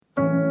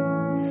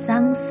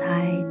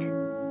sunset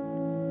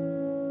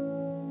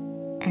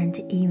and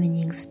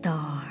evening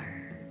star,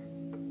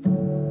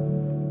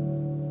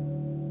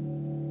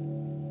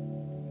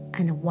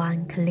 and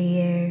one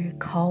clear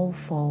call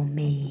for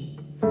me.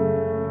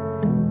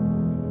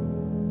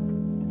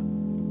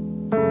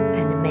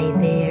 And may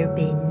there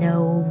be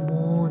no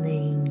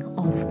mourning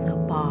of the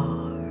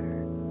bar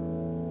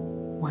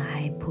when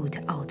I put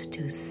out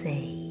to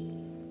sea.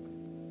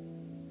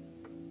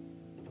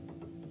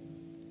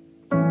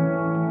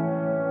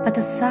 But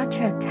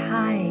such a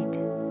tide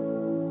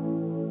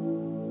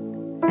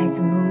as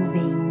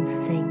moving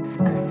seems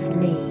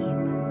asleep,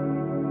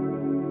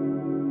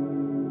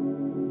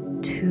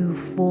 too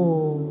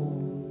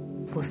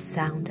full for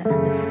sound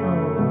and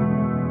foam,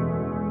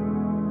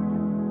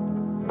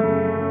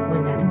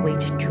 when that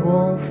which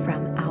draw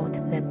from out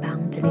the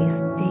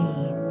boundless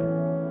deep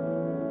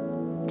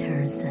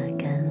turns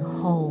again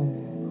home.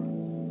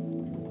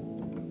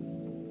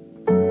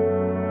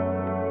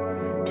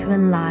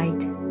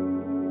 Twilight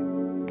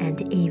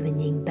and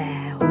evening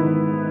bell,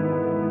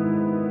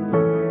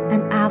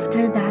 and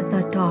after that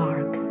the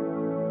dark.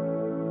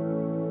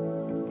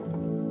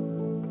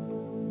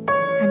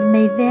 And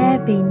may there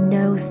be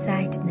no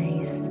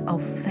sadness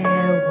of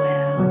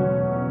farewell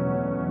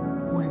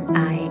when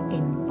I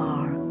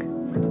embark.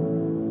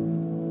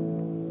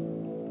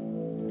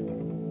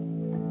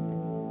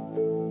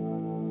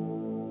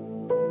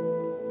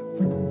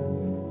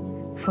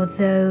 For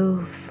though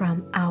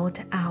from out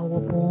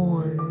our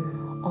bourne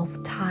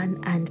of time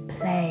and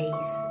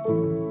place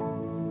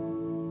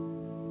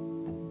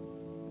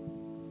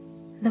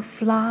the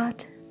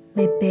flood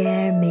may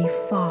bear me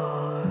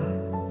far,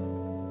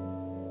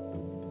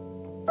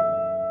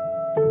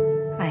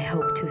 I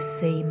hope to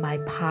see my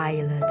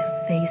pilot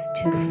face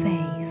to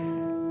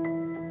face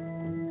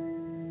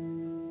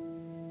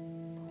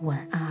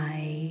when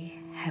I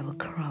have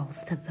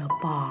crossed the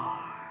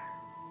bar.